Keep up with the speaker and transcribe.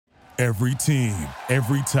Every team,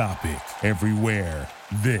 every topic, everywhere.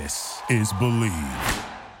 This is Believe.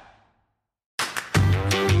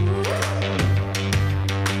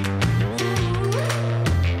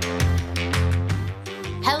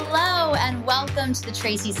 Hello and welcome to the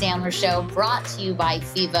Tracy Sandler Show, brought to you by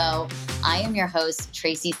FIVO. I am your host,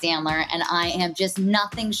 Tracy Sandler, and I am just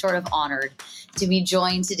nothing short of honored to be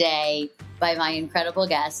joined today by my incredible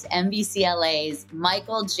guest, NBC LA's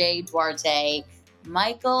Michael J. Duarte.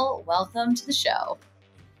 Michael, welcome to the show.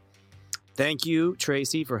 Thank you,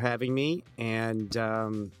 Tracy, for having me and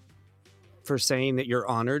for saying that you're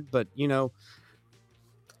honored. But, you know,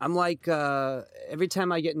 I'm like, every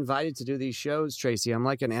time I get invited to do these shows, Tracy, I'm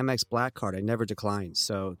like an Amex Black Card. I never decline.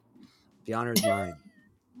 So the honor is mine.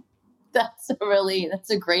 That's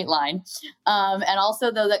a great line. And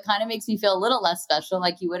also, though, that kind of makes me feel a little less special,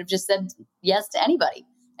 like you would have just said yes to anybody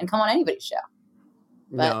and come on anybody's show.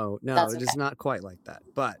 But no, it is not quite like that.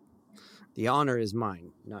 But the honor is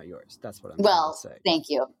mine, not yours. That's what I'm trying to say. Thank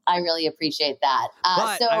you. I really appreciate that.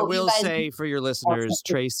 But I will say for your listeners,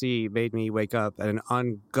 Tracy made me wake up at an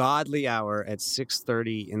ungodly hour at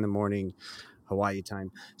 6:30 in the morning, Hawaii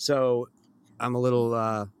time. So I'm a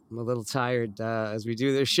little tired as we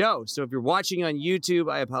do this show. So if you're watching on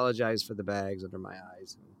YouTube, I apologize for the bags under my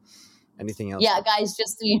eyes and anything else. Yeah, guys,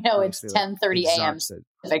 just so you know, it's 10:30 a.m.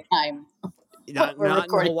 Pacific time. Not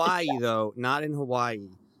in Hawaii, though. Not in Hawaii.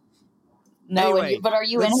 No, anyway, but are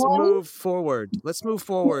you in Hawaii? Let's move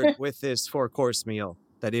forward with this 4-course meal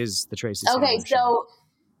that is the Tracy Sandler Okay, Show.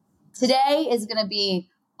 so today is going to be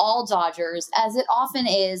all Dodgers, as it often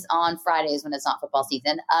is on Fridays when it's not football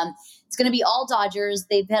season. It's going to be all Dodgers.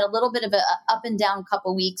 They've had a little bit of a up and down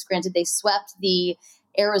couple weeks. Granted, they swept the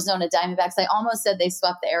Arizona Diamondbacks. I almost said they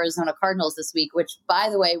swept the Arizona Cardinals this week, which, by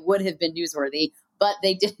the way, would have been newsworthy. But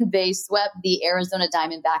they didn't. They swept the Arizona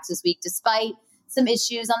Diamondbacks this week, despite some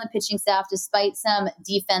issues on the pitching staff, despite some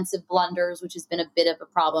defensive blunders, which has been a bit of a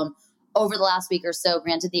problem over the last week or so.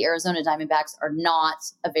 Granted, the Arizona Diamondbacks are not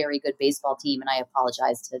a very good baseball team, and I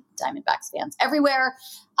apologize to Diamondbacks fans everywhere.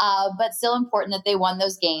 But still important that they won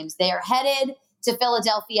those games. They are headed to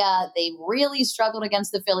Philadelphia. They really struggled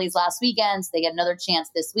against the Phillies last weekend, so they get another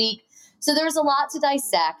chance this week. So there's a lot to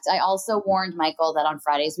dissect. I also warned Michael that on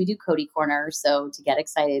Fridays we do Cody Corner, so to get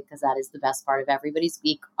excited because that is the best part of everybody's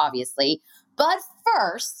week, obviously. But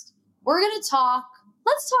first, let's talk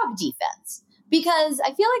defense, because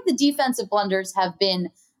I feel like the defensive blunders have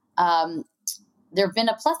been, there have been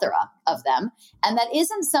a plethora of them, and that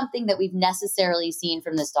isn't something that we've necessarily seen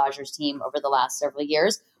from this Dodgers team over the last several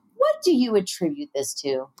years. What do you attribute this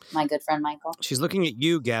to, my good friend Michael? She's looking at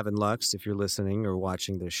you, Gavin Lux, if you're listening or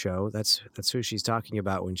watching this show. That's who she's talking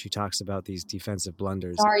about when she talks about these defensive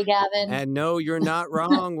blunders. Sorry, Gavin. And no, you're not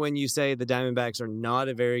wrong when you say the Diamondbacks are not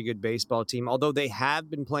a very good baseball team, although they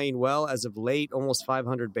have been playing well as of late, almost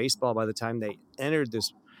 500 baseball by the time they entered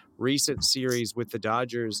this recent series with the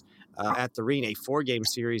Dodgers at the Arena, a 4-game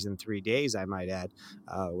series in 3 days, I might add,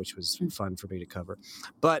 which was fun for me to cover.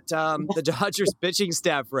 But the Dodgers pitching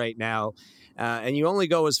staff right now, and you only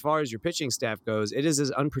go as far as your pitching staff goes, it is as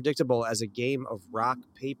unpredictable as a game of rock,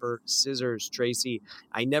 paper, scissors, Tracy.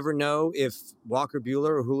 I never know if Walker Buehler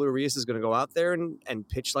or Julio Urias is going to go out there and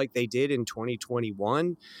pitch like they did in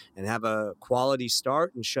 2021 and have a quality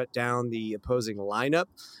start and shut down the opposing lineup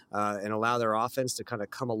and allow their offense to kind of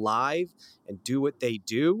come alive and do what they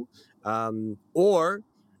do. Or,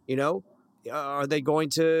 you know, are they going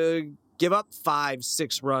to give up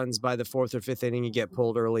 5-6 runs by the 4th or 5th inning and get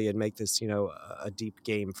pulled early and make this, you know, a deep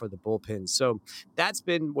game for the bullpen? So that's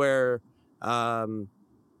been where,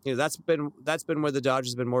 that's been where the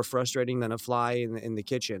Dodgers have been more frustrating than a fly in the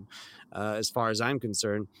kitchen, as far as I'm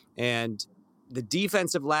concerned. And the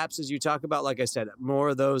defensive lapses you talk about, like I said, more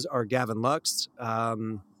of those are Gavin Lux.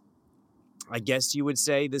 I guess you would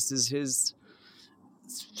say this is his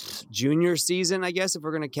junior season, I guess, if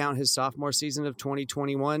we're going to count his sophomore season of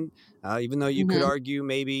 2021, even though you could argue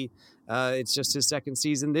maybe it's just his second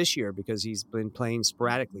season this year because he's been playing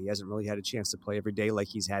sporadically. He hasn't really had a chance to play every day like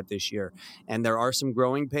he's had this year. And there are some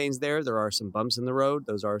growing pains there. There are some bumps in the road.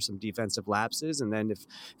 Those are some defensive lapses. And then if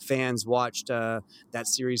fans watched that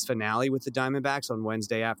series finale with the Diamondbacks on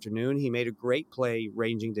Wednesday afternoon, he made a great play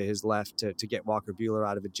ranging to his left to get Walker Buehler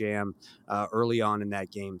out of a jam early on in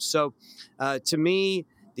that game. So to me,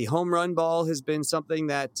 the home run ball has been something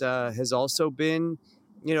that has also been,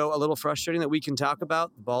 you know, a little frustrating that we can talk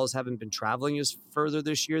about. The balls haven't been traveling as further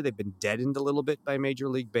this year. They've been deadened a little bit by Major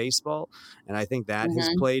League Baseball. And I think that has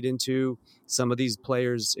played into some of these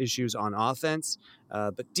players' issues on offense.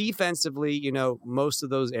 But defensively, you know, most of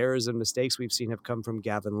those errors and mistakes we've seen have come from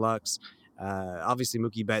Gavin Lux. Obviously,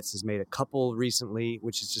 Mookie Betts has made a couple recently,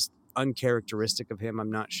 which is just uncharacteristic of him.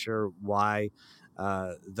 I'm not sure why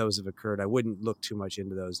those have occurred. I wouldn't look too much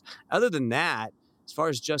into those. Other than that, as far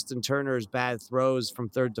as Justin Turner's bad throws from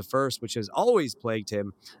third to first, which has always plagued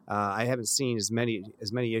him, I haven't seen as many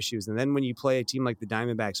issues. And then when you play a team like the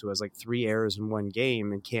Diamondbacks, who has like 3 errors in one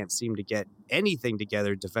game and can't seem to get anything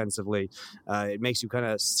together defensively, it makes you kind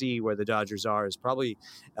of see where the Dodgers are is probably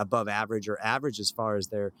above average or average as far as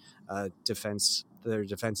their defense. Their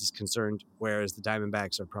defense is concerned, whereas the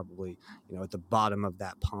Diamondbacks are probably, at the bottom of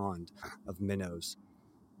that pond of minnows.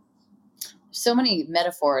 So many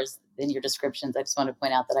metaphors in your descriptions. I just want to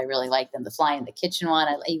point out that I really like them. The fly in the kitchen one.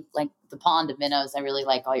 I like the pond of minnows. I really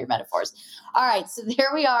like all your metaphors. All right. So there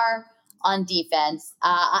we are on defense.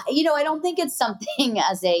 I don't think it's something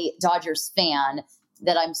as a Dodgers fan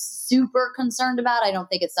that I'm super concerned about. I don't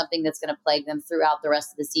think it's something that's going to plague them throughout the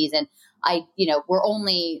rest of the season. We're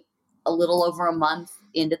only a little over a month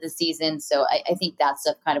into the season. So I think that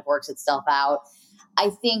stuff kind of works itself out. I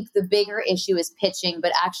think the bigger issue is pitching,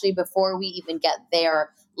 but actually before we even get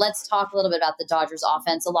there, let's talk a little bit about the Dodgers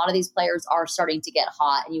offense. A lot of these players are starting to get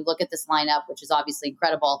hot, and you look at this lineup, which is obviously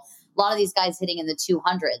incredible. A lot of these guys hitting in the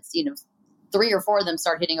 200s, 3 or 4 of them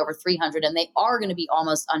start hitting over 300, and they are going to be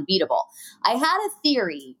almost unbeatable. I had a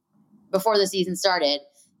theory before the season started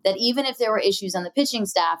that even if there were issues on the pitching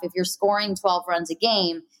staff, if you're scoring 12 runs a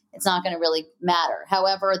game, it's not going to really matter.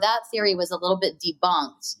 However, that theory was a little bit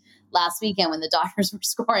debunked last weekend when the Dodgers were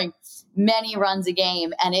scoring many runs a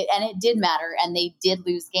game, and it did matter, and they did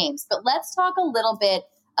lose games. But let's talk a little bit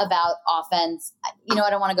about offense. I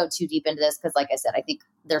don't want to go too deep into this because, like I said, I think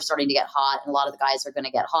they're starting to get hot, and a lot of the guys are going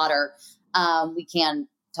to get hotter. We can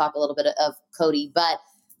talk a little bit of Cody, but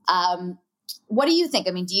what do you think?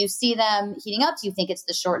 I mean, do you see them heating up? Do you think it's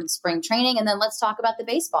the shortened spring training? And then let's talk about the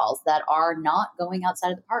baseballs that are not going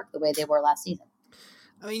outside of the park the way they were last season.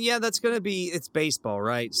 I mean, yeah, it's baseball,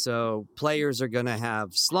 right? So players are going to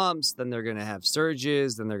have slumps, then they're going to have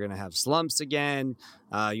surges, then they're going to have slumps again.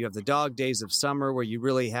 You have the dog days of summer where you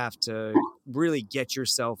really have to really get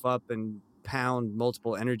yourself up and pound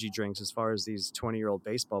multiple energy drinks as far as these 20-year-old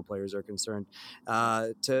baseball players are concerned,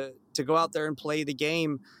 to go out there and play the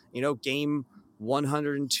game, game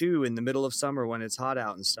 102 in the middle of summer when it's hot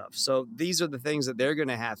out and stuff. So these are the things that they're going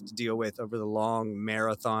to have to deal with over the long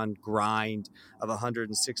marathon grind of a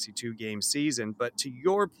 162 game season. But to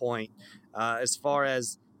your point, as far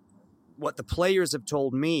as what the players have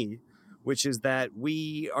told me, which is that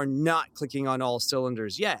we are not clicking on all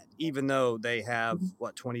cylinders yet, even though they have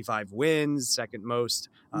 25 wins, second most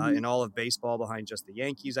in all of baseball behind just the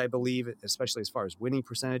Yankees, I believe, especially as far as winning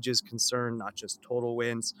percentage is concerned, not just total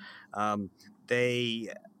wins. Freddie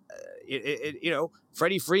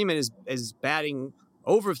Freeman is batting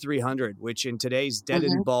over 300, which in today's dead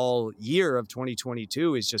end ball year of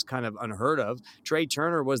 2022 is just kind of unheard of. Trey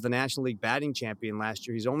Turner was the National League batting champion last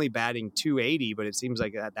year. He's only batting 280, but it seems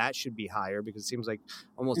like that should be higher because it seems like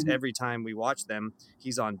almost every time we watch them,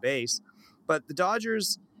 he's on base. But the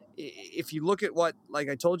Dodgers, if you look at what, like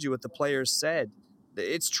I told you, what the players said,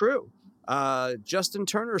 it's true. Justin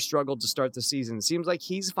Turner struggled to start the season. It seems like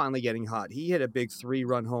he's finally getting hot. He hit a big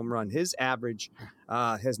 3-run home run. His average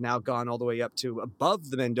has now gone all the way up to above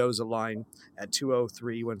the Mendoza line at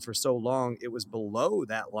 203, when for so long it was below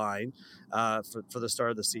that line for the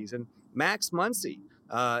start of the season. Max Muncy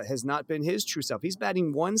has not been his true self. He's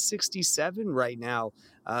batting 167 right now.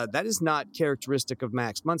 That is not characteristic of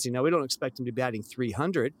Max Muncy. Now, we don't expect him to be batting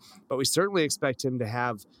 300, but we certainly expect him to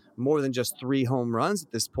have more than just 3 home runs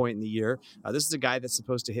at this point in the year. This is a guy that's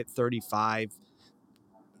supposed to hit 34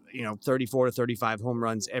 to 35 home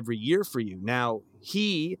runs every year for you. Now,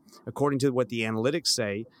 he, according to what the analytics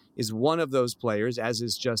say, is one of those players, as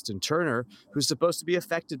is Justin Turner, who's supposed to be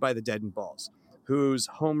affected by the deadened balls, whose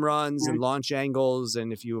home runs and launch angles,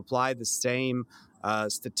 and if you apply the same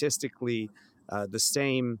statistically, the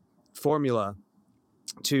same formula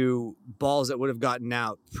to balls that would have gotten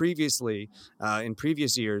out previously in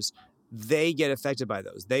previous years, they get affected by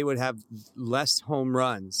those. They would have less home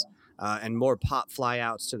runs and more pop fly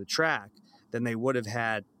outs to the track than they would have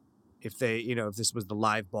had if this was the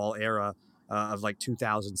live ball era of like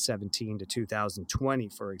 2017 to 2020,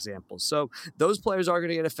 for example. So those players are going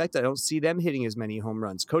to get affected. I don't see them hitting as many home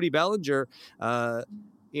runs. Cody Bellinger,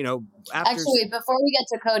 Actually, before we get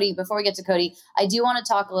to Cody, I do want to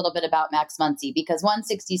talk a little bit about Max Muncy, because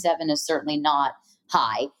 167 is certainly not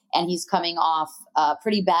high, and he's coming off a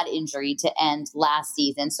pretty bad injury to end last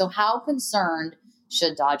season. So how concerned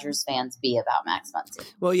should Dodgers fans be about Max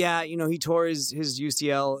Muncy? Well, yeah, he tore his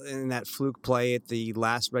UCL in that fluke play at the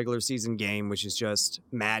last regular season game, which is just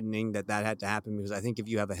maddening that had to happen, because I think if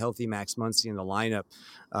you have a healthy Max Muncy in the lineup,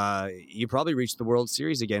 you probably reach the World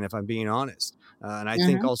Series again, if I'm being honest. And I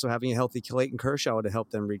think also having a healthy Clayton Kershaw would have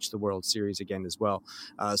helped them reach the World Series again as well.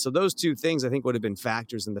 So those two things, I think, would have been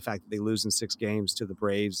factors in the fact that they lose in 6 games to the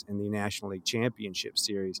Braves in the National League Championship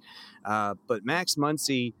Series. But Max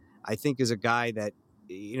Muncy, I think, is a guy that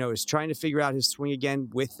is trying to figure out his swing again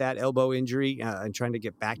with that elbow injury, and trying to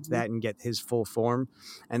get back to that and get his full form.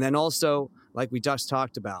 And then also, like we just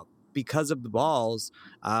talked about, because of the balls,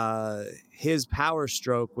 his power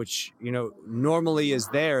stroke, which, normally is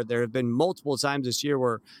there have been multiple times this year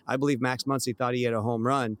where I believe Max Muncy thought he had a home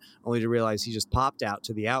run, only to realize he just popped out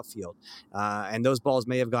to the outfield. And those balls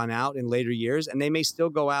may have gone out in later years, and they may still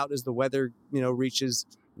go out as the weather, reaches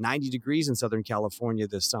 90 degrees in Southern California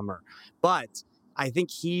this summer. But I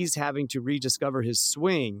think he's having to rediscover his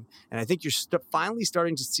swing, and I think you're finally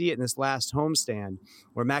starting to see it in this last homestand,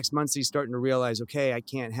 where Max Muncy's starting to realize, okay, I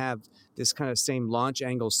can't have this kind of same launch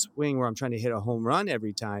angle swing where I'm trying to hit a home run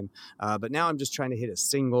every time, but now I'm just trying to hit a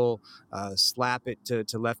single, slap it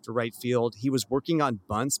to left or right field. He was working on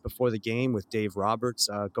bunts before the game with Dave Roberts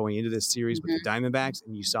going into this series with the Diamondbacks,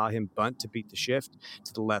 and you saw him bunt to beat the shift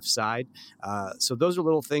to the left side. So those are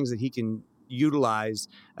little things that he can utilize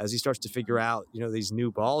as he starts to figure out, these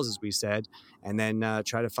new balls, as we said, and then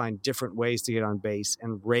try to find different ways to get on base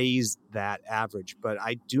and raise that average. But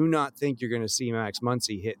I do not think you're going to see Max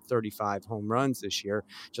Muncy hit 35 home runs this year,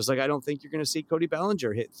 just like I don't think you're going to see Cody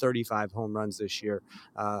Bellinger hit 35 home runs this year.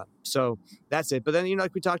 So that's it. But then,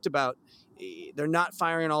 like we talked about, they're not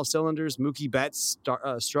firing on all cylinders. Mookie Betts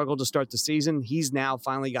struggled to start the season. He's now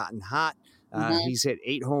finally gotten hot. He's hit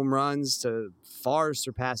 8 home runs to far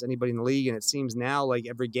surpass anybody in the league. And it seems now like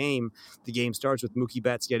every game, the game starts with Mookie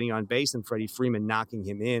Betts getting on base and Freddie Freeman knocking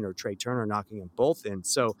him in, or Trey Turner knocking them both in.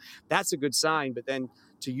 So that's a good sign. But then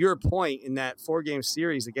to your point, in that 4-game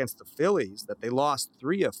series against the Phillies that they lost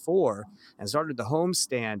 3 of 4 and started the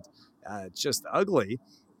homestand just ugly.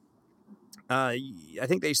 I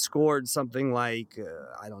think they scored something like,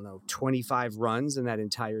 25 runs in that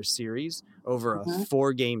entire series over a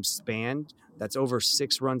 4-game span. That's over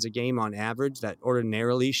 6 runs a game on average. That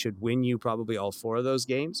ordinarily should win you probably all 4 of those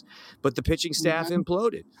games. But the pitching staff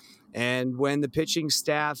imploded. And when the pitching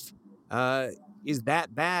staff is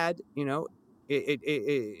that bad,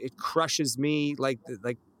 it crushes me like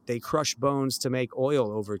they crush bones to make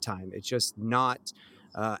oil over time. It's just not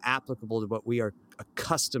applicable to what we are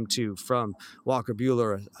accustomed to from Walker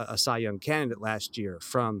Buehler, a Cy Young candidate last year,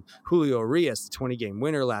 from Julio Urias, the 20-game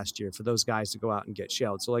winner last year, for those guys to go out and get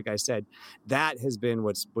shelled. So like I said, that has been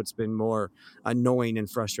what's been more annoying and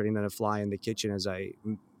frustrating than a fly in the kitchen, as I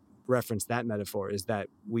reference that metaphor, is that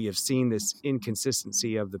we have seen this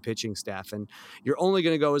inconsistency of the pitching staff, and you're only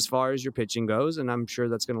going to go as far as your pitching goes. And I'm sure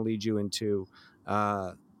that's going to lead you into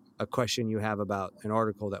a question you have about an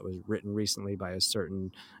article that was written recently by a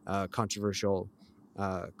certain controversial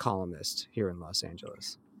columnist here in Los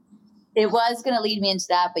Angeles. It was going to lead me into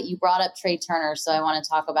that, but you brought up Trey Turner, so I want to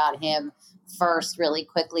talk about him first really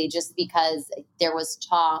quickly, just because there was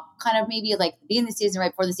talk kind of maybe like beginning of the season,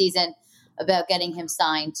 right before the season, about getting him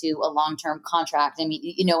signed to a long-term contract. I mean,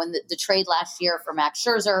 in the trade last year for Max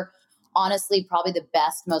Scherzer, honestly, probably the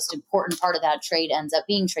best, most important part of that trade ends up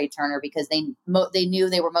being Trey Turner, because they knew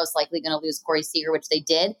they were most likely going to lose Corey Seager, which they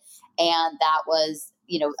did. And that was,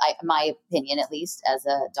 my opinion, at least as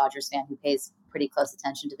a Dodgers fan who pays pretty close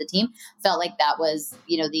attention to the team, felt like that was,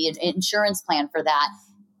 the insurance plan for that.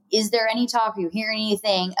 Is there any talk, are you hearing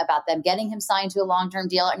anything about them getting him signed to a long-term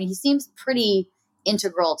deal? I mean, he seems pretty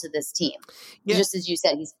integral to this team. Yeah. Just as you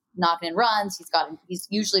said, he's knocking in runs. He's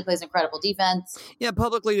usually plays incredible defense. Yeah,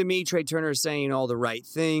 publicly to me, Trey Turner is saying all the right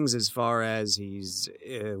things as far as he's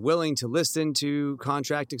willing to listen to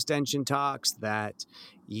contract extension talks, that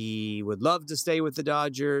he would love to stay with the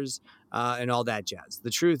Dodgers and all that jazz.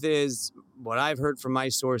 The truth is, what I've heard from my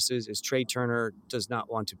sources is Trey Turner does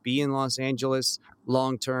not want to be in Los Angeles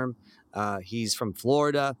long term. He's from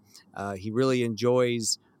Florida. He really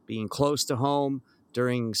enjoys being close to home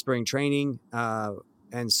during spring training.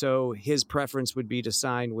 And so his preference would be to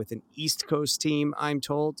sign with an East Coast team, I'm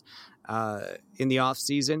told, in the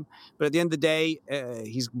offseason. But at the end of the day,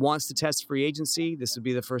 he wants to test free agency. This would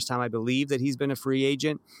be the first time I believe that he's been a free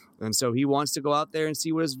agent. And so he wants to go out there and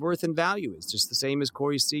see what his worth and value is, just the same as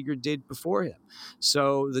Corey Seager did before him.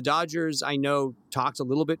 So the Dodgers, I know, talked a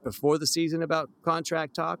little bit before the season about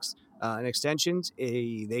contract talks and extensions.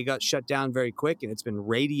 They got shut down very quick, and it's been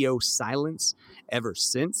radio silence ever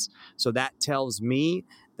since. So that tells me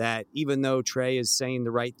that even though Trey is saying the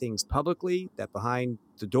right things publicly, that behind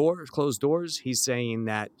the closed doors, he's saying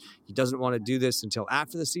that he doesn't want to do this until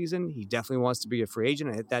after the season. He definitely wants to be a free agent.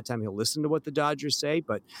 And at that time, he'll listen to what the Dodgers say.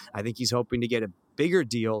 But I think he's hoping to get a bigger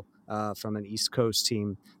deal from an East Coast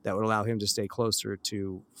team that would allow him to stay closer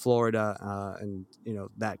to Florida and,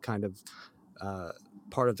 that kind of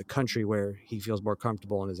part of the country where he feels more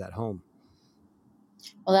comfortable and is at home.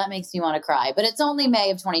 Well, that makes me want to cry, but it's only May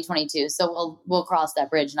of 2022. So we'll cross that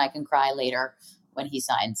bridge and I can cry later when he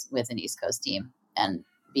signs with an East Coast team and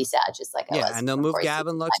be sad just like I was. Yeah, and they'll move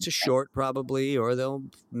Gavin Lux to short probably, or they'll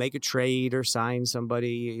make a trade or sign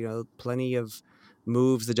somebody, plenty of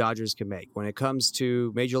moves the Dodgers can make. When it comes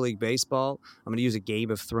to Major League Baseball, I'm going to use a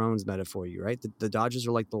Game of Thrones metaphor, right? The Dodgers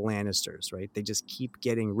are like the Lannisters, right? They just keep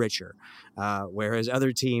getting richer, whereas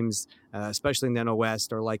other teams, especially in the NL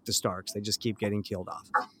West, are like the Starks. They just keep getting killed off.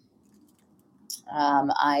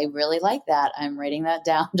 I really like that. I'm writing that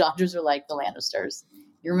down. Dodgers are like the Lannisters.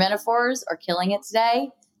 Your metaphors are killing it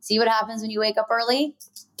today. See what happens when you wake up early?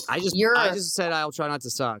 I just said I'll try not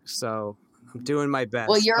to suck, so I'm doing my best.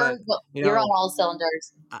 Well, you're on all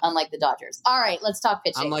cylinders, unlike the Dodgers. All right, let's talk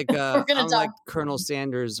pitching. I'm like Colonel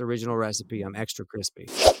Sanders' original recipe. I'm extra crispy.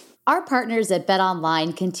 Our partners at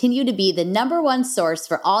BetOnline continue to be the #1 source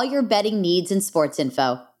for all your betting needs and sports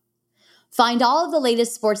info. Find all of the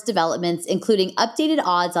latest sports developments, including updated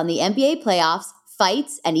odds on the NBA playoffs,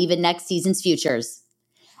 fights, and even next season's futures.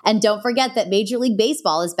 And don't forget that Major League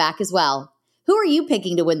Baseball is back as well. Who are you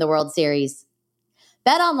picking to win the World Series?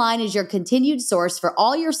 BetOnline is your continued source for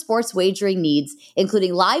all your sports wagering needs,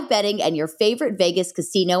 including live betting and your favorite Vegas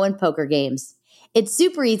casino and poker games. It's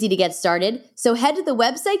super easy to get started, so head to the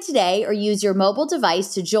website today or use your mobile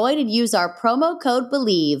device to join and use our promo code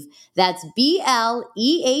BELIEVE, that's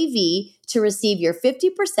BLEAV, to receive your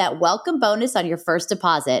 50% welcome bonus on your first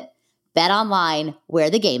deposit. BetOnline, where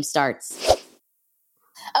the game starts.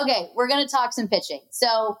 Okay, we're going to talk some pitching.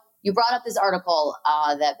 So you brought up this article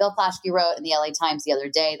that Bill Plaschke wrote in the LA Times the other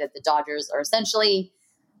day that the Dodgers are essentially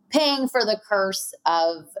paying for the curse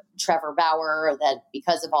of Trevor Bauer, that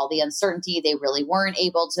because of all the uncertainty, they really weren't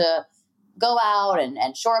able to go out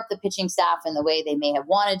and shore up the pitching staff in the way they may have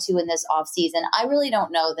wanted to in this offseason. I really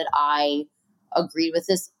don't know that I agreed with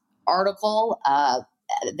this article,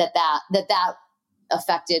 that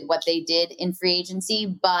affected what they did in free agency,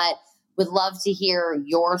 but would love to hear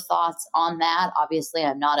your thoughts on that. Obviously,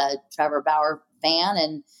 I'm not a Trevor Bauer fan,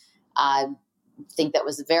 and I think that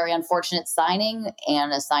was a very unfortunate signing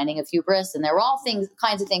and a signing of hubris. And there were all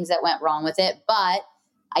kinds of things that went wrong with it, but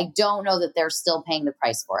I don't know that they're still paying the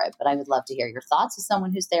price for it. But I would love to hear your thoughts as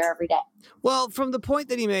someone who's there every day. Well, from the point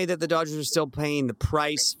that he made that the Dodgers are still paying the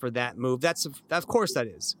price for that move, of course that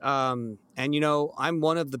is. And, I'm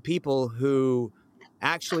one of the people who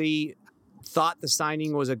actually thought the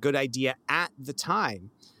signing was a good idea at the time,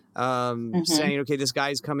 saying, okay, this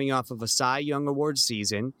guy's coming off of a Cy Young Award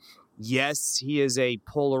season. Yes, he is a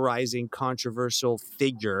polarizing, controversial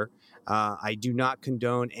figure. I do not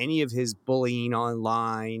condone any of his bullying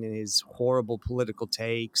online and his horrible political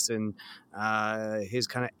takes and his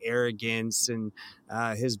kind of arrogance and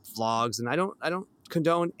his vlogs. And I don't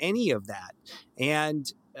condone any of that.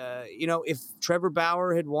 And if Trevor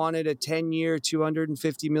Bauer had wanted a 10-year,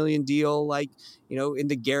 $250 million deal, in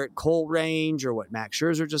the Garrett Cole range, or what Max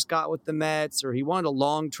Scherzer just got with the Mets, or he wanted a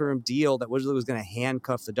long-term deal that was going to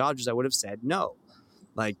handcuff the Dodgers, I would have said no.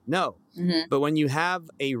 No. Mm-hmm. But when you have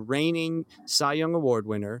a reigning Cy Young Award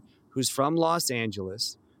winner who's from Los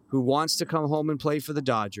Angeles, who wants to come home and play for the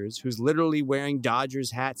Dodgers, who's literally wearing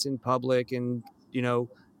Dodgers hats in public and,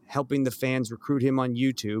 helping the fans recruit him on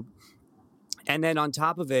YouTube, and then on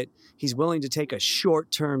top of it, he's willing to take a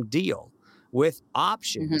short-term deal with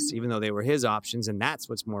options, even though they were his options, and that's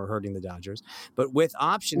what's more hurting the Dodgers. But with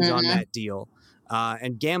options on that deal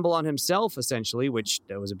and gamble on himself, essentially, which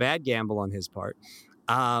that was a bad gamble on his part,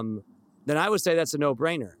 then I would say that's a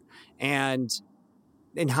no-brainer. And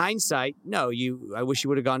in hindsight, no, I wish you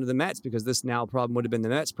would have gone to the Mets, because this now problem would have been the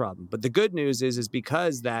Mets problem. But the good news is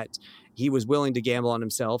because that he was willing to gamble on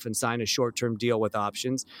himself and sign a short-term deal with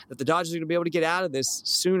options, that the Dodgers are going to be able to get out of this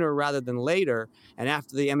sooner rather than later. And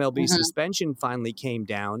after the MLB suspension finally came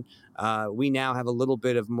down, we now have a little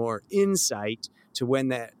bit of more insight to when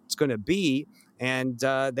that's going to be. And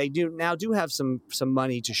they do have some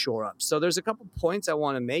money to shore up. So there's a couple points I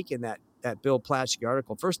want to make in that that Bill Plaschke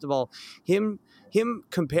article. First of all, him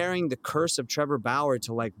comparing the curse of Trevor Bauer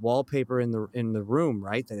to like wallpaper in the room,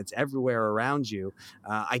 right? That it's everywhere around you.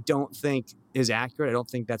 I don't think is accurate. I don't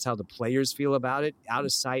think that's how the players feel about it. Out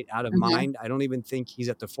of sight, out of mind. I don't even think he's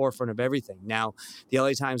at the forefront of everything. Now, the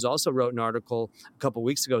LA Times also wrote an article a couple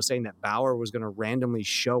weeks ago saying that Bauer was going to randomly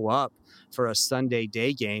show up for a Sunday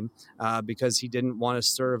day game because he didn't want to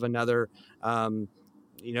serve another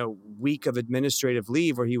week of administrative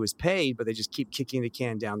leave where he was paid, but they just keep kicking the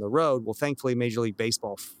can down the road. Well, thankfully, Major League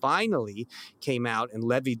Baseball finally came out and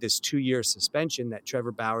levied this 2-year suspension that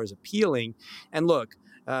Trevor Bauer is appealing. And look,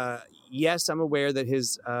 yes, I'm aware that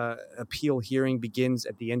his appeal hearing begins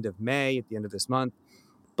at the end of May, at the end of this month.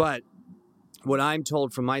 But what I'm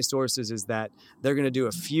told from my sources is that they're going to do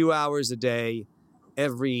a few hours a day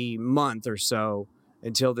every month or so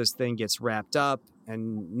until this thing gets wrapped up.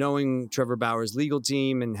 And knowing Trevor Bauer's legal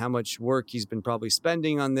team and how much work he's been probably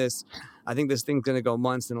spending on this, I think this thing's going to go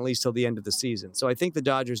months and at least till the end of the season. So I think the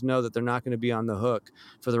Dodgers know that they're not going to be on the hook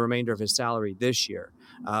for the remainder of his salary this year.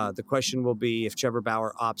 The question will be if Trevor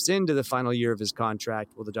Bauer opts into the final year of his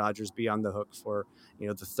contract, will the Dodgers be on the hook for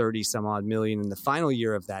the 30 some odd million in the final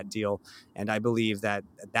year of that deal? And I believe that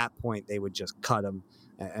at that point they would just cut him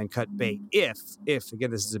and cut bait. If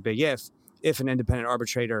again, this is a big if an independent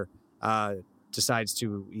arbitrator decides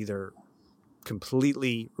to either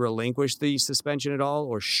completely relinquish the suspension at all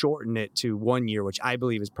or shorten it to 1 year, which I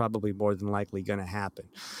believe is probably more than likely going to happen.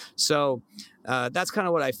 So that's kind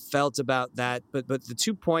of what I felt about that. But the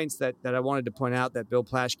 2 points that I wanted to point out that Bill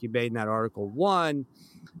Plaschke made in that article, one,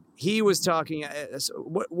 he was talking,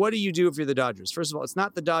 what do you do if you're the Dodgers? First of all, it's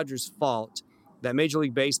not the Dodgers' fault that Major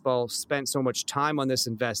League Baseball spent so much time on this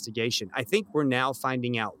investigation. I think we're now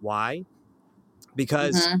finding out why.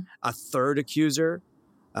 Because a third accuser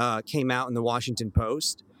came out in the Washington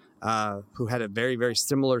Post who had a very, very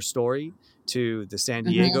similar story to the San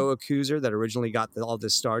Diego accuser that originally got all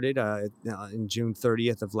this started in June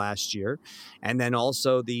 30th of last year. And then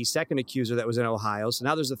also the second accuser that was in Ohio. So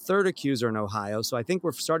now there's a third accuser in Ohio. So I think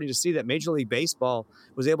we're starting to see that Major League Baseball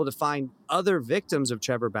was able to find other victims of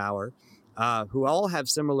Trevor Bauer who all have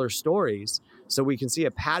similar stories. So we can see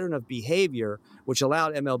a pattern of behavior which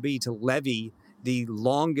allowed MLB to levy the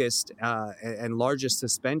longest and largest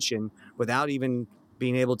suspension without even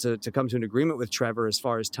being able to come to an agreement with Trevor as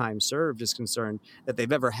far as time served is concerned that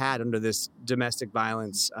they've ever had under this domestic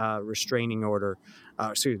violence restraining order,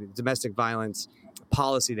 domestic violence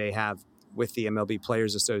policy they have with the MLB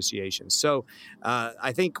Players Association. So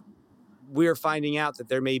I think we're finding out that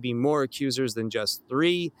there may be more accusers than just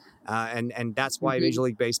 3. And that's why Major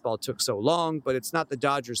League Baseball took so long. But it's not the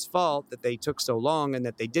Dodgers' fault that they took so long and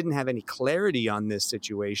that they didn't have any clarity on this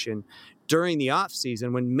situation during the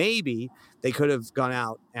offseason when maybe they could have gone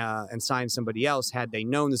out and signed somebody else had they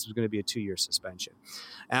known this was going to be a 2-year suspension.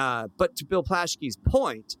 But to Bill Plaschke's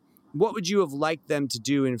point, what would you have liked them to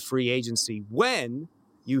do in free agency when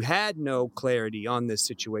you had no clarity on this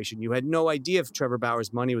situation? You had no idea if Trevor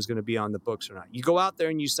Bauer's money was going to be on the books or not. You go out there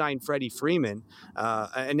and you sign Freddie Freeman,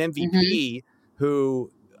 an MVP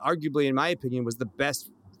who arguably, in my opinion, was the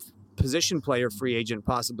best position player free agent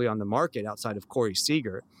possibly on the market outside of Corey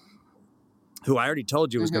Seager, who I already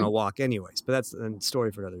told you was going to walk anyways, but that's a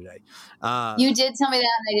story for another day. You did tell me that,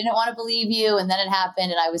 and I didn't want to believe you, and then it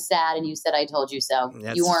happened, and I was sad, and you said I told you so.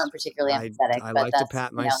 You weren't particularly empathetic. I like to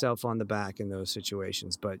pat myself on the back in those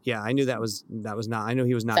situations, but yeah, I knew that was not. I knew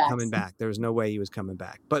he was not coming back. There was no way he was coming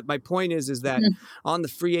back. But my point is that on the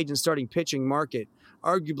free agent starting pitching market,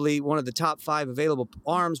 arguably one of the top 5 available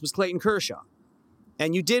arms was Clayton Kershaw.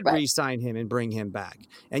 And you did re-sign him and bring him back.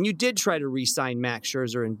 And you did try to re-sign Max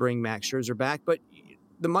Scherzer and bring Max Scherzer back. But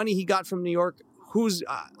the money he got from New York,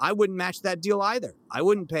 I wouldn't match that deal either. I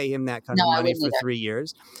wouldn't pay him that kind of money for 3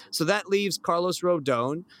 years. So that leaves Carlos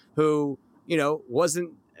Rodon, who,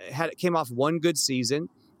 came off one good season.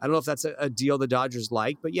 I don't know if that's a deal the Dodgers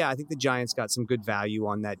like, but yeah, I think the Giants got some good value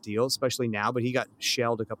on that deal, especially now, but he got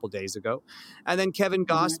shelled a couple days ago. And then Kevin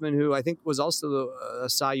Gausman, who I think was also a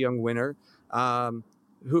Cy Young winner,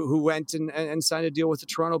 who went and signed a deal with the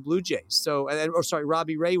Toronto Blue Jays. So,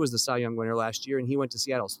 Robbie Ray was the Cy Young winner last year, and he went to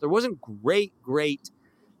Seattle. So there wasn't great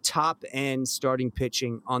top-end starting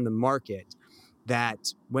pitching on the market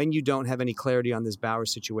that when you don't have any clarity on this Bauer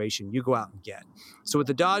situation, you go out and get. So what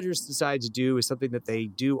the Dodgers decide to do is something that they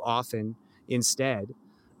do often instead,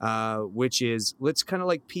 which is let's kind of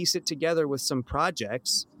like piece it together with some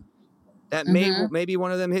projects that maybe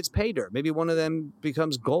one of them hits pay dirt. Maybe one of them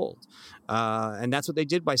becomes gold. And that's what they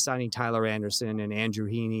did by signing Tyler Anderson and Andrew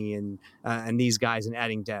Heaney and these guys and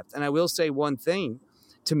adding depth. And I will say one thing.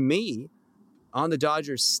 To me, on the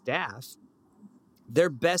Dodgers staff, their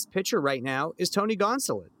best pitcher right now is Tony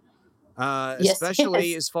Gonsolin, Yes, especially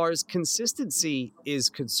yes. as far as consistency is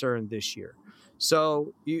concerned this year.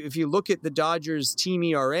 So if you look at the Dodgers team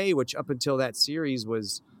ERA, which up until that series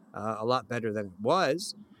was a lot better than it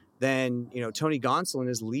was, then, Tony Gonsolin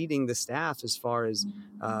is leading the staff as far as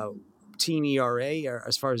team ERA, or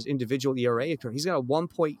as far as individual ERA. He's got a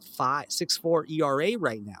 1.64 ERA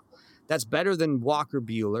right now. That's better than Walker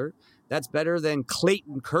Buehler. That's better than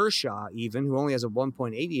Clayton Kershaw, even, who only has a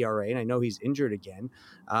 1.8 ERA, and I know he's injured again.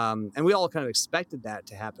 And we all kind of expected that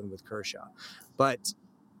to happen with Kershaw. But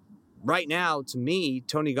right now, to me,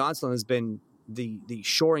 Tony Gonsolin has been the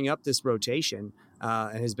shoring up this rotation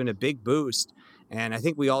and has been a big boost. And I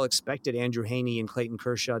think we all expected Andrew Heaney and Clayton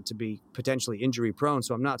Kershaw to be potentially injury prone,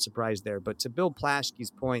 so I'm not surprised there. But to Bill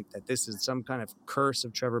Plaschke's point that this is some kind of curse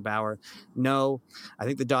of Trevor Bauer, no. I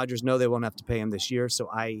think the Dodgers know they won't have to pay him this year, so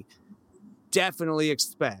I definitely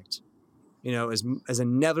expect, as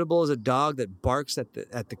inevitable as a dog that barks at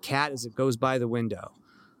the cat as it goes by the window,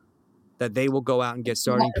 that they will go out and get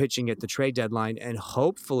starting pitching at the trade deadline, and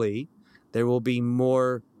hopefully there will be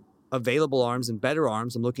more available arms and better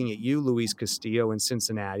arms. I'm looking at you, Luis Castillo in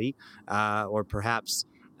Cincinnati, or perhaps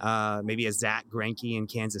maybe a Zach Greinke in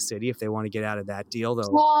Kansas City if they want to get out of that deal.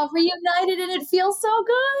 Though, reunited, and it feels so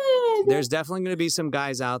good. There's definitely going to be some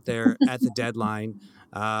guys out there at the deadline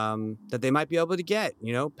that they might be able to get.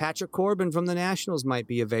 Patrick Corbin from the Nationals might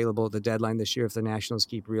be available at the deadline this year if the Nationals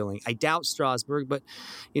keep reeling. I doubt Strasburg, but,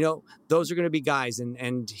 those are going to be guys.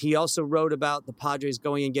 And he also wrote about the Padres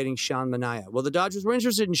going and getting Sean Manaea. Well, the Dodgers were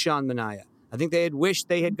interested in Sean Manaea. I think they had wished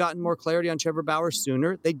they had gotten more clarity on Trevor Bauer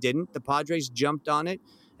sooner. They didn't. The Padres jumped on it,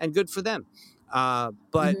 and good for them.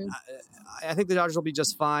 But I think the Dodgers will be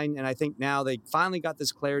just fine. And I think now they finally got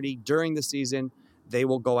this clarity during the season. They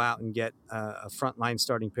will go out and get a frontline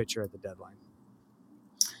starting pitcher at the deadline.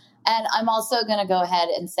 And I'm also going to go ahead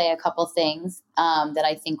and say a couple things that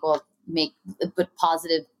I think will make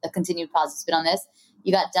a continued positive spin on this.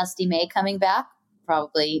 You got Dusty May coming back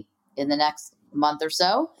probably in the next month or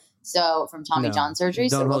so. So from Tommy John surgery.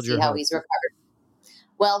 So we'll see how he's recovered.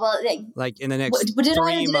 Well, like in the next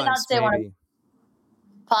 3 months, not say maybe.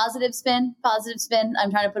 Positive spin. I'm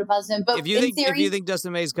trying to put a positive spin. But if you think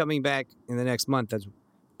Dustin May's coming back in the next month, that's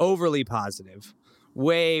overly positive.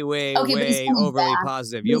 Way overly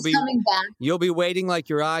positive. You'll be waiting like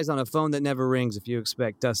your eyes on a phone that never rings if you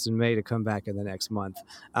expect Dustin May to come back in the next month.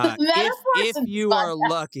 If you are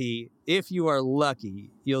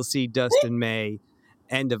lucky, you'll see Dustin May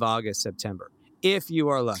end of August, September. If you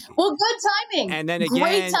are lucky. Well, good timing. And then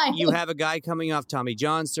again, you have a guy coming off Tommy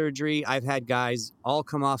John surgery. I've had guys all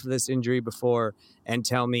come off of this injury before and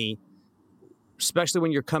tell me, especially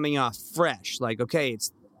when you're coming off fresh, like, okay,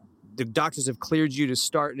 the doctors have cleared you to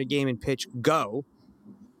start in a game and pitch, go.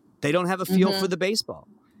 They don't have a feel for the baseball.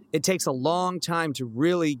 It takes a long time to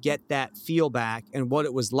really get that feel back and what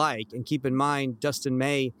it was like. And keep in mind, Dustin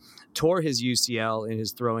May tore his UCL in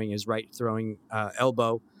his right throwing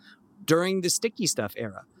elbow during the sticky stuff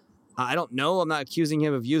era. I don't know. I'm not accusing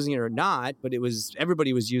him of using it or not, but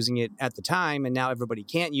everybody was using it at the time, and now everybody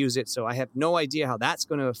can't use it. So I have no idea how that's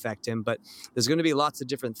going to affect him. But there's going to be lots of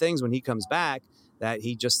different things when he comes back that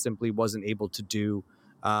he just simply wasn't able to do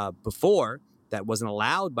before, that wasn't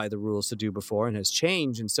allowed by the rules to do before, and has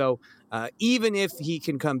changed. And so even if he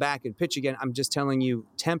can come back and pitch again, I'm just telling you,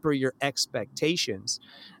 temper your expectations.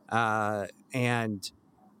 And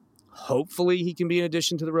hopefully he can be an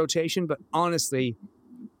addition to the rotation. But honestly,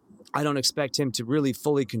 I don't expect him to really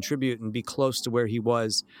fully contribute and be close to where he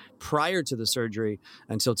was prior to the surgery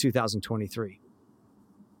until 2023.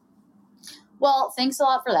 Well, thanks a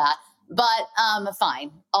lot for that. But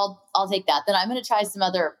fine, I'll take that. Then I'm going to try some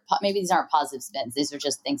other. Maybe these aren't positive spins. These are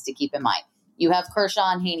just things to keep in mind. You have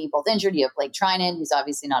Kershaw and Heaney both injured. You have Blake Trinan, who's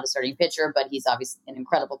obviously not a starting pitcher, but he's obviously an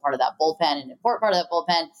incredible part of that bullpen, an important part of that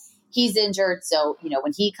bullpen. He's injured. So,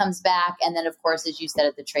 when he comes back, and then, of course, as you said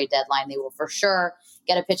at the trade deadline, they will for sure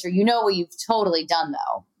get a pitcher. What you've totally done,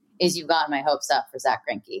 though, is you've gotten my hopes up for Zach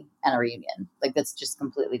Greinke and a reunion. Like, that's just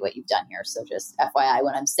completely what you've done here. So just FYI,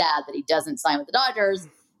 when I'm sad that he doesn't sign with the Dodgers,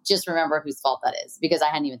 just remember whose fault that is, because I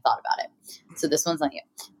hadn't even thought about it. So this one's on you.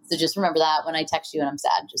 So just remember that when I text you and I'm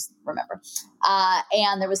sad, just remember.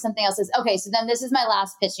 And there was something else. Okay, so then this is my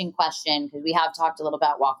last pitching question, because we have talked a little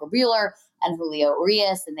about Walker Buehler and Julio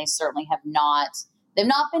Urias, and they certainly have not. They've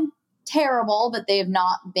not been terrible, but they have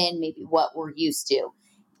not been maybe what we're used to.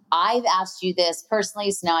 I've asked you this personally,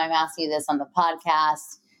 so now I'm asking you this on the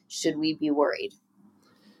podcast. Should we be worried?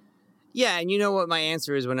 Yeah, and you know what my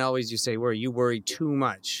answer is when always you say worry. You worry too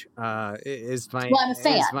much. Is my Well, I'm a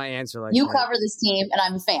fan. answer like You that. cover this team, and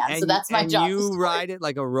I'm a fan, so that's my and job. you ride it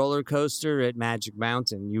like a roller coaster at Magic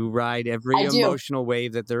Mountain. You ride every I do. emotional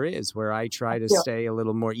wave that there is. Where I try to stay a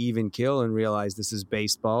little more even keel and realize this is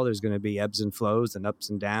baseball. There's going to be ebbs and flows and ups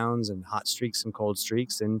and downs and hot streaks and cold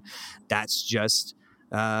streaks, and that's just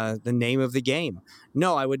the name of the game.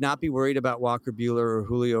 No, I would not be worried about Walker Buehler or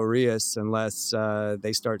Julio Urias unless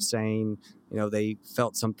they start saying, they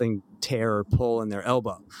felt something tear or pull in their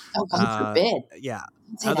elbow. Oh, God forbid. Yeah.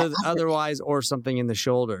 Otherwise, or something in the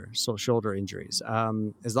shoulder injuries.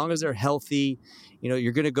 As long as they're healthy,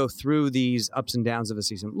 you're going to go through these ups and downs of a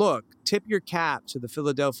season. Look, tip your cap to the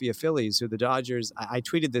Philadelphia Phillies, who the Dodgers, I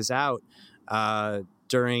tweeted this out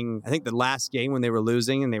during, I think, the last game when they were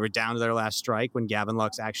losing and they were down to their last strike when Gavin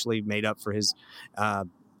Lux actually made up for his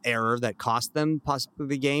error that cost them possibly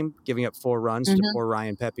the game, giving up 4 runs to poor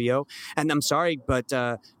Ryan Pepio. And I'm sorry, but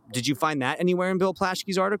did you find that anywhere in Bill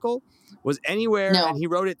Plaschke's article? Was anywhere, No. And he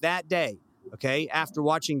wrote it that day, okay, after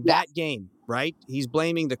watching that game, right? He's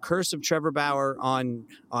blaming the curse of Trevor Bauer on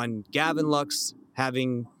Gavin Lux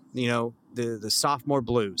having, the sophomore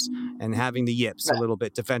blues and having the yips a little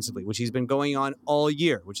bit defensively, which he's been going on all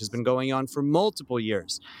year, which has been going on for multiple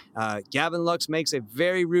years. Gavin Lux makes a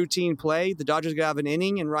very routine play. The Dodgers get out of an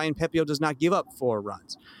inning, and Ryan Pepio does not give up 4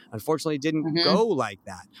 runs. Unfortunately, it didn't go like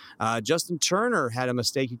that. Justin Turner had a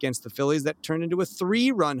mistake against the Phillies that turned into a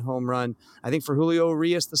 3-run home run, I think, for Julio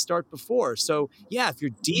Urias the start before. So, yeah, if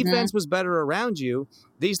your defense was better around you,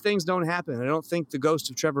 these things don't happen. I don't think the ghost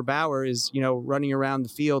of Trevor Bauer is, running around the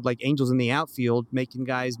field like angels in the outfield, making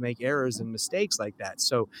guys make errors and mistakes like that.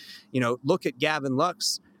 So, look at Gavin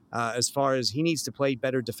Lux as far as he needs to play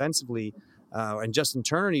better defensively. And Justin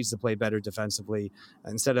Turner needs to play better defensively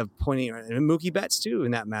instead of pointing, and Mookie Betts too,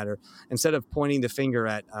 in that matter, instead of pointing the finger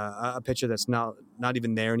at a pitcher that's not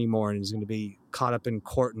even there anymore and is going to be caught up in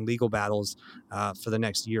court and legal battles for the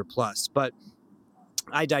next year plus. But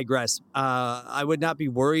I digress. I would not be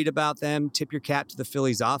worried about them. Tip your cap to the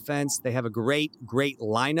Phillies offense. They have a great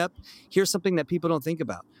lineup. Here's something that people don't think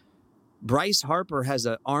about. Bryce Harper has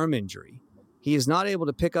an arm injury. He is not able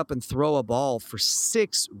to pick up and throw a ball for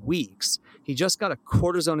 6 weeks. He just got a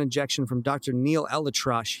cortisone injection from Dr. Neil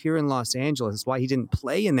Elatrosh here in Los Angeles. That's why he didn't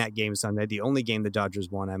play in that game Sunday, the only game the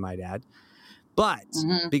Dodgers won, I might add. But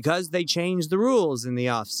because they changed the rules in the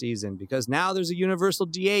offseason, because now there's a universal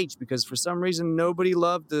DH, because for some reason nobody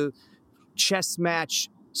loved the chess match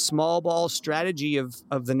small ball strategy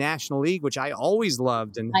of the National League, which I always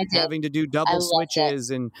loved, and having to do double switches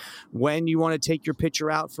and when you want to take your pitcher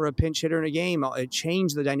out for a pinch hitter in a game, it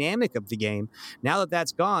changed the dynamic of the game. Now that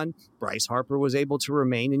that's gone, Bryce Harper was able to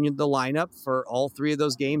remain in the lineup for all 3 of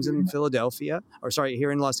those games in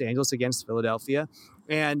here in Los Angeles against Philadelphia.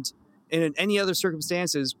 And in any other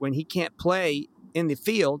circumstances, when he can't play in the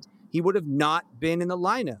field, he would have not been in the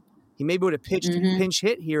lineup. He maybe would have pinch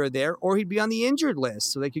hit here or there, or he'd be on the injured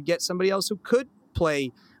list so they could get somebody else who could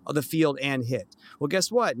play the field and hit. Well,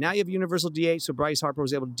 guess what? Now you have universal DH, so Bryce Harper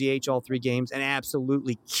was able to DH all 3 games and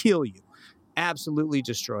absolutely kill you, absolutely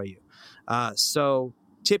destroy you. So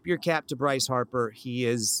tip your cap to Bryce Harper. He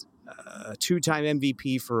is a 2-time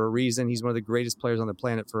MVP for a reason. He's one of the greatest players on the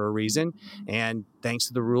planet for a reason. And thanks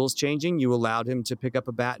to the rules changing, you allowed him to pick up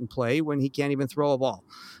a bat and play when he can't even throw a ball.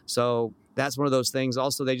 So that's one of those things.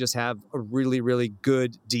 Also, they just have a really, really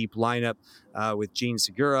good deep lineup with Gene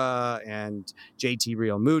Segura and JT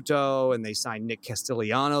Realmuto, and they signed Nick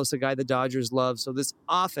Castellanos, a guy the Dodgers love. So this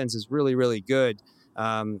offense is really, really good.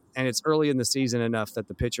 And it's early in the season enough that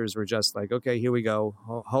the pitchers were just like, okay, here we go,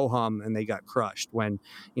 ho-hum, and they got crushed. When,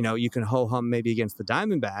 you can ho-hum maybe against the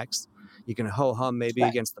Diamondbacks, you can ho-hum maybe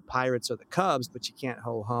against the Pirates or the Cubs, but you can't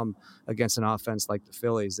ho-hum against an offense like the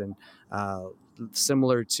Phillies. And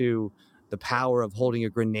similar to the power of holding a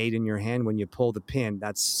grenade in your hand when you pull the pin,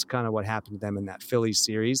 that's kind of what happened to them in that Phillies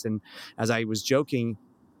series. And as I was joking,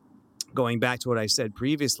 going back to what I said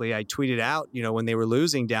previously, I tweeted out, when they were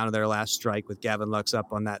losing down to their last strike with Gavin Lux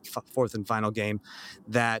up on that 4th and final game,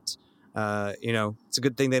 that, it's a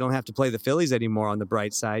good thing they don't have to play the Phillies anymore on the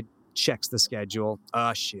bright side. Checks the schedule.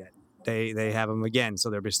 Oh, shit. They have them again. So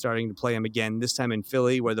they'll be starting to play them again, this time in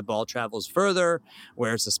Philly, where the ball travels further,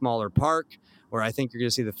 where it's a smaller park, where I think you're going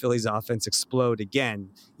to see the Phillies offense explode again.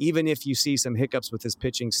 Even if you see some hiccups with his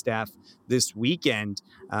pitching staff this weekend,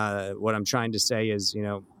 what I'm trying to say is,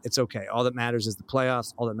 it's okay. All that matters is the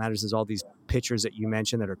playoffs. All that matters is all these pitchers that you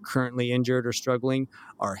mentioned that are currently injured or struggling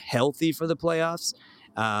are healthy for the playoffs.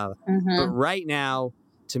 But right now,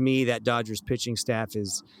 to me, that Dodgers pitching staff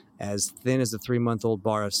is as thin as a 3-month-old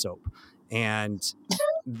bar of soap. And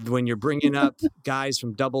when you're bringing up guys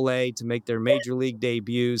from Double-A to make their major league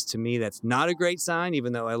debuts, to me, that's not a great sign,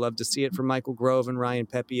 even though I love to see it from Michael Grove and Ryan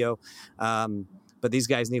Pepio. But these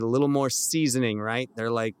guys need a little more seasoning, right?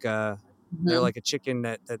 They're like a chicken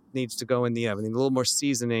that needs to go in the oven. They need a little more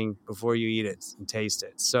seasoning before you eat it and taste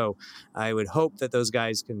it. So I would hope that those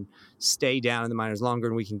guys can stay down in the minors longer,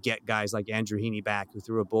 and we can get guys like Andrew Heaney back, who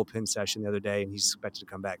threw a bullpen session the other day, and he's expected to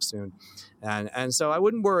come back soon. And so I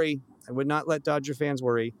wouldn't worry. I would not let Dodger fans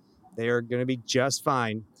worry. They are going to be just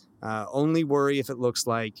fine. Only worry if it looks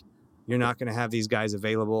like you're not going to have these guys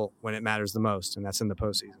available when it matters the most, and that's in the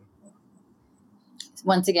postseason.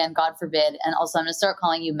 Once again, God forbid. And also, I'm going to start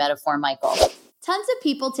calling you Metaphor Michael. Tons of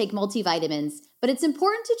people take multivitamins, but it's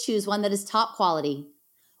important to choose one that is top quality.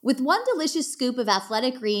 With one delicious scoop of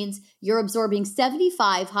Athletic Greens, you're absorbing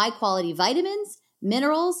 75 high-quality vitamins,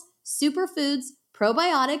 minerals, superfoods,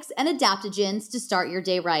 probiotics, and adaptogens to start your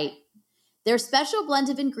day right. Their special blend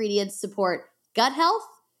of ingredients support gut health,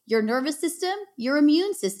 your nervous system, your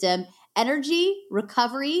immune system, energy,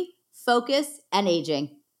 recovery, focus, and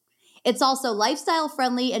aging. It's also lifestyle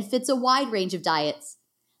friendly and fits a wide range of diets.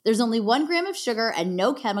 There's only 1 gram of sugar and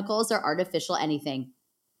no chemicals or artificial anything.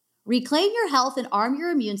 Reclaim your health and arm your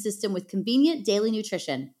immune system with convenient daily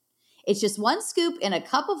nutrition. It's just 1 scoop in a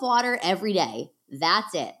cup of water every day.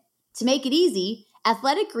 That's it. To make it easy,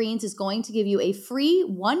 Athletic Greens is going to give you a free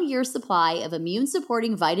 1-year supply of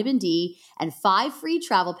immune-supporting vitamin D and 5 free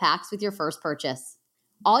travel packs with your first purchase.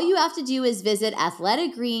 All you have to do is visit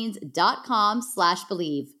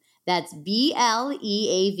athleticgreens.com/believe. That's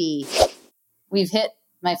BLEAV. We've hit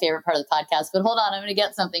my favorite part of the podcast, but hold on. I'm going to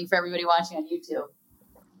get something for everybody watching on YouTube.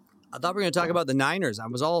 I thought we were going to talk about the Niners. I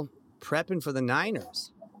was all prepping for the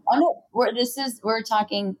Niners. Oh, no. We're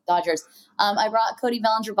talking Dodgers. I brought Cody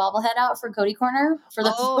Bellinger bobblehead out for Cody Corner for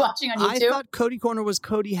those watching on YouTube. I thought Cody Corner was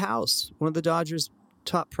Cody House, one of the Dodgers'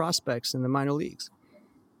 top prospects in the minor leagues.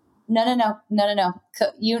 No.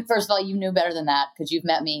 You, first of all, you knew better than that because you've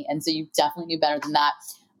met me, and so you definitely knew better than that.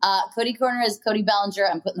 Cody Corner is Cody Bellinger.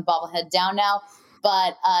 I'm putting the bobblehead down now,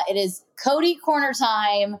 but it is Cody Corner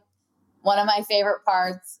time. One of my favorite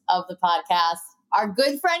parts of the podcast. Our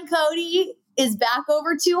good friend Cody is back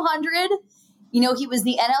over 200. You know, he was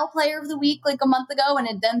the NL Player of the Week like a month ago, and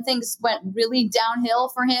then things went really downhill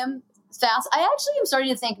for him fast. I actually am starting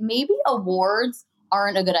to think maybe awards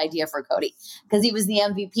aren't a good idea for Cody because he was the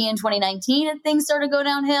MVP in 2019 and things started to go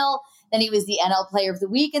downhill. Then he was the NL Player of the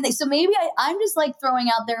Week. And so maybe I'm just like throwing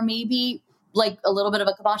out there maybe like a little bit of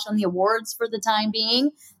a kibosh on the awards for the time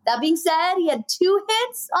being. That being said, he had 2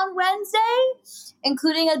 hits on Wednesday,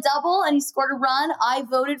 including a double, and he scored a run. I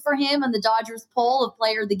voted for him on the Dodgers poll of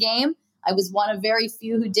Player of the Game. I was one of very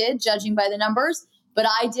few who did, judging by the numbers, but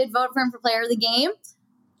I did vote for him for Player of the Game.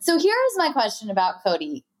 So here's my question about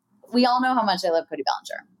Cody. We all know how much I love Cody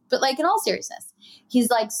Bellinger, but like in all seriousness, he's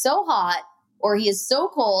like so hot, or he is so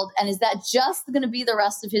cold, and is that just going to be the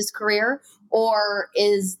rest of his career? Or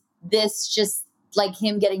is this just like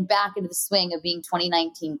him getting back into the swing of being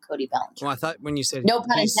 2019 Cody Bellinger? Well, I thought when you said no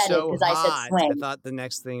pun he's intended, so because I said swing. I thought the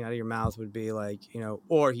next thing out of your mouth would be like,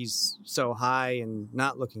 or he's so high and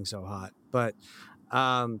not looking so hot. But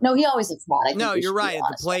no, he always looks hot. No, you're right. At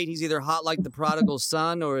the plate, he's either hot like the prodigal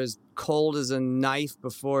son or as cold as a knife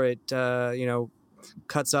before it,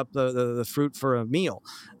 cuts up the fruit for a meal.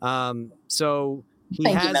 So he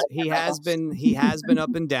has been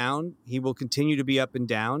up and down. He will continue to be up and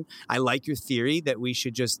down. I like your theory that we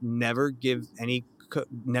should just never give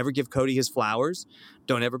Cody his flowers.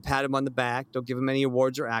 Don't ever pat him on the back. Don't give him any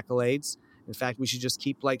awards or accolades. In fact, we should just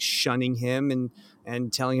keep like shunning him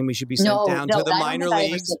and telling him we should be sent down to the minor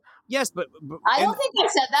leagues. Yes, but I don't think I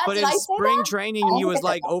said that. But Did in I say spring that? training, he was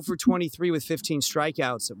like 0 for 23 with 15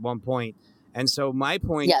 strikeouts at one point. And so my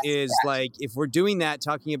point is, like, if we're doing that,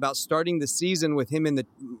 talking about starting the season with him in the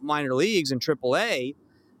minor leagues in AAA,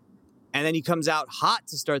 and then he comes out hot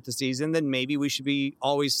to start the season, then maybe we should be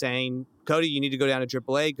always saying, Cody, you need to go down to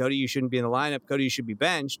AAA. Cody, you shouldn't be in the lineup. Cody, you should be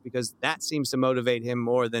benched, because that seems to motivate him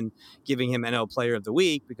more than giving him NL Player of the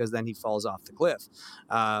Week, because then he falls off the cliff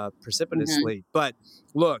precipitously. Mm-hmm. But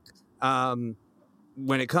look,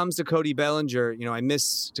 when it comes to Cody Bellinger,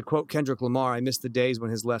 to quote Kendrick Lamar, I miss the days when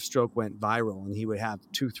his left stroke went viral and he would have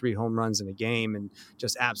 2-3 home runs in a game and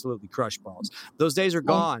just absolutely crush balls. Those days are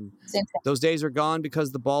gone. Those days are gone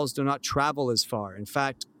because the balls do not travel as far. In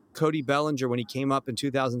fact, Cody Bellinger, when he came up in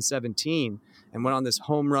 2017 and went on this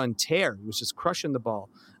home run tear, he was just crushing the ball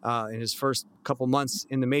in his first couple months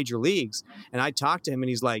in the major leagues. And I talked to him and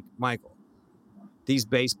he's like, Michael, these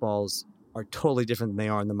baseballs are totally different than they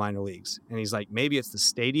are in the minor leagues. And he's like, maybe it's the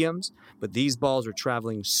stadiums, but these balls are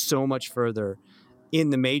traveling so much further in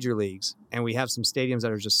the major leagues, and we have some stadiums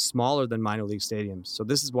that are just smaller than minor league stadiums. So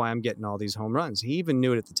this is why I'm getting all these home runs. He even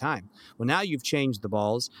knew it at the time. Well, now you've changed the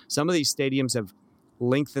balls. Some of these stadiums have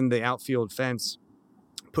lengthened the outfield fence,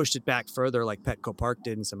 pushed it back further like Petco Park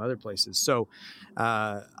did in some other places. So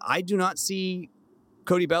I do not see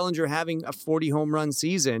Cody Bellinger having a 40 home run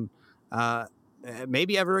season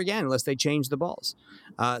maybe ever again, unless they change the balls.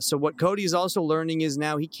 So what Cody is also learning is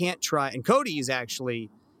now he can't try. And Cody is actually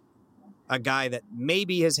a guy that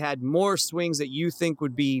maybe has had more swings that you think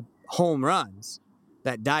would be home runs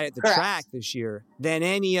that died at the track this year than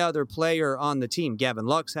any other player on the team. Gavin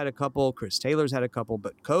Lux had a couple, Chris Taylor's had a couple,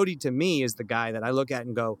 but Cody to me is the guy that I look at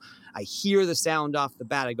and go, I hear the sound off the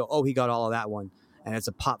bat. I go, oh, he got all of that one. And it's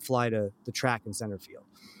a pop fly to the track in center field.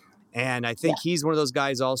 And I think he's one of those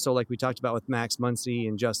guys also, like we talked about with Max Muncy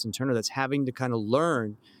and Justin Turner, that's having to kind of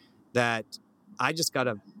learn that I just got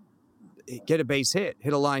to get a base hit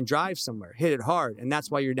a line drive somewhere, hit it hard. And that's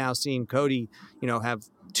why you're now seeing Cody, have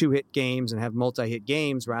 2-hit games and have multi-hit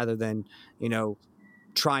games rather than,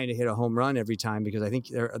 trying to hit a home run every time, because I think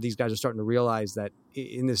these guys are starting to realize that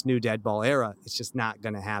in this new dead ball era, it's just not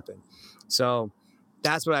going to happen. So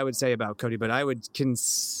that's what I would say about Cody. But I would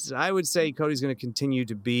say Cody's going to continue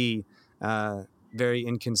to be very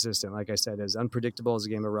inconsistent. Like I said, as unpredictable as a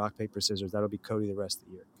game of rock, paper, scissors. That'll be Cody the rest of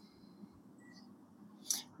the year.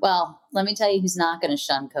 Well, let me tell you who's not going to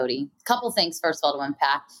shun Cody. A couple things, first of all, to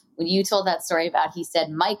unpack. When you told that story about he said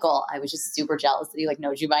Michael, I was just super jealous that he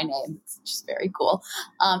knows you by name. It's just very cool.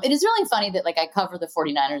 It is really funny that I cover the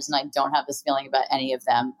 49ers and I don't have this feeling about any of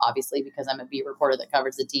them, obviously, because I'm a beat reporter that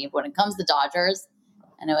covers the team. But when it comes to Dodgers,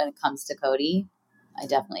 I know when it comes to Cody, I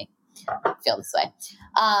definitely feel this way.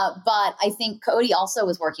 But I think Cody also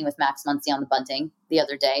was working with Max Muncy on the bunting the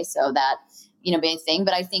other day. So that, big thing.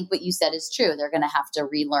 But I think what you said is true. They're going to have to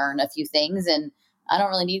relearn a few things. And I don't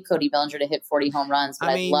really need Cody Bellinger to hit 40 home runs, but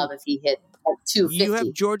I'd love if he hit 250. You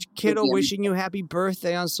have George Kittle wishing you happy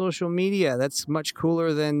birthday on social media. That's much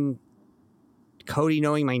cooler than Cody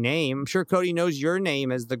knowing my name. I'm sure Cody knows your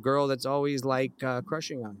name as the girl that's always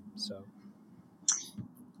crushing on him. So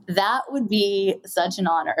that would be such an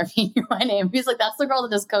honor if he knew my name. He's like, that's the girl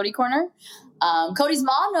that does Cody Corner. Cody's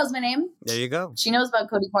mom knows my name. There you go. She knows about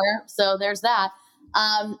Cody Corner. So there's that.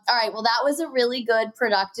 All right. Well, that was a really good,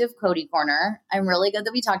 productive Cody Corner. I'm really good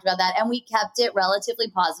that we talked about that. And we kept it relatively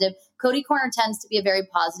positive. Cody Corner tends to be a very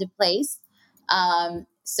positive place. And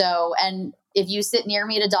if you sit near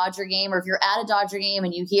me at a Dodger game, or if you're at a Dodger game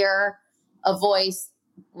and you hear a voice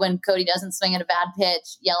when Cody doesn't swing at a bad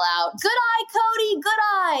pitch, yell out, "Good eye, Cody, good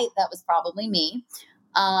eye." That was probably me.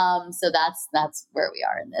 So that's where we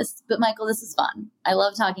are in this. But Michael, this is fun. I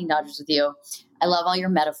love talking Dodgers with you. I love all your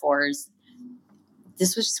metaphors.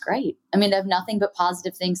 This was just great. I have nothing but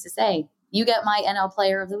positive things to say. You get my NL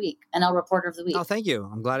Player of the Week, NL Reporter of the Week. Oh, thank you.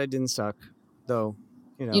 I'm glad it didn't suck, though.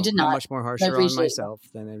 You did not. I'm much more harsher on myself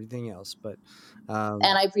than everything else. But and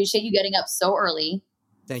I appreciate you getting up so early.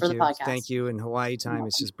 For the podcast. Thank you. In Hawaii time,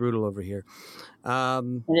 it's just brutal over here.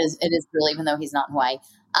 It is brutal, even though he's not in Hawaii.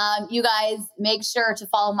 You guys, make sure to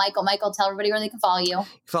follow Michael. Michael, tell everybody where they can follow you.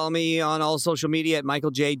 Follow me on all social media at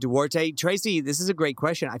Michael J. Duarte. Tracy, this is a great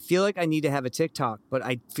question. I feel like I need to have a TikTok, but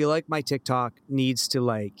I feel like my TikTok needs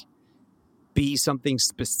to be something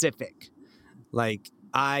specific. I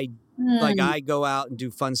go out and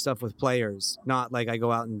do fun stuff with players, not I go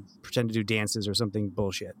out and pretend to do dances or something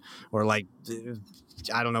bullshit. Or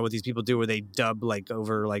I don't know what these people do where they dub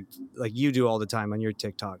over like you do all the time on your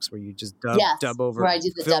TikToks where you just dub over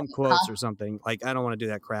film quotes or something. I don't want to do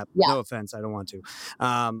that crap. Yeah. No offense. I don't want to.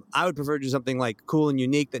 I would prefer to do something cool and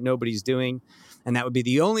unique that nobody's doing. And that would be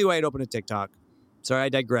the only way I'd open a TikTok. Sorry, I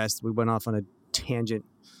digressed. We went off on a tangent.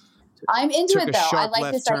 I'm into it, though. I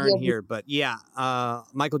like this idea here, but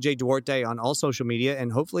Michael J. Duarte on all social media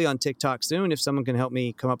and hopefully on TikTok soon if someone can help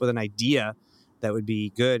me come up with an idea that would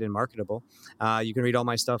be good and marketable. You can read all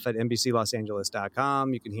my stuff at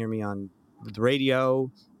NBCLosAngeles.com. You can hear me on the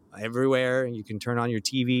radio everywhere. You can turn on your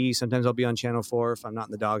TV. Sometimes I'll be on Channel 4 if I'm not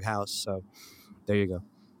in the doghouse. So there you go.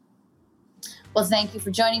 Well, thank you for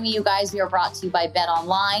joining me, you guys. We are brought to you by Bet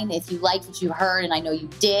Online. If you liked what you heard, and I know you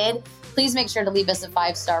did, please make sure to leave us a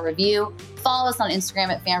 5-star review. Follow us on Instagram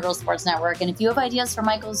at Fangirl Sports Network. And if you have ideas for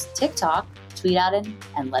Michael's TikTok, tweet at him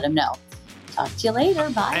and let him know. Talk to you later.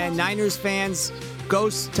 Bye. And Niners fans,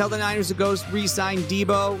 tell the Niners to go re-sign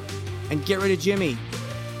Debo and get rid of Jimmy.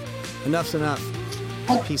 Enough's enough.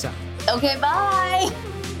 Peace out. Okay, bye.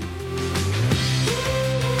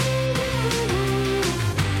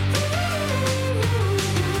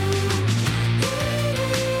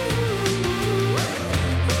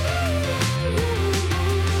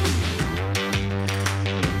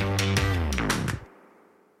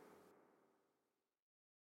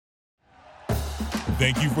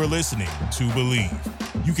 Thank you for listening to Believe.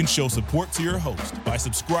 You can show support to your host by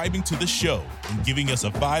subscribing to the show and giving us a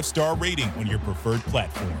 5-star rating on your preferred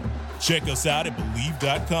platform. Check us out at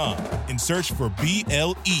Believe.com and search for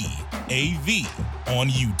BLEAV on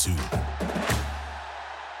YouTube.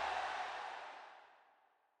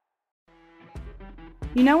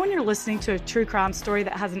 You know when you're listening to a true crime story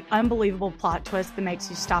that has an unbelievable plot twist that makes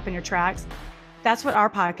you stop in your tracks? That's what our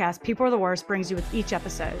podcast, People Are the Worst, brings you with each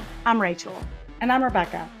episode. I'm Rachel. And I'm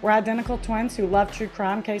Rebecca. We're identical twins who love true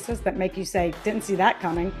crime cases that make you say, didn't see that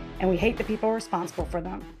coming, and we hate the people responsible for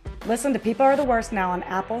them. Listen to People Are the Worst now on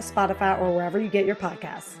Apple, Spotify, or wherever you get your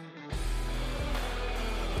podcasts.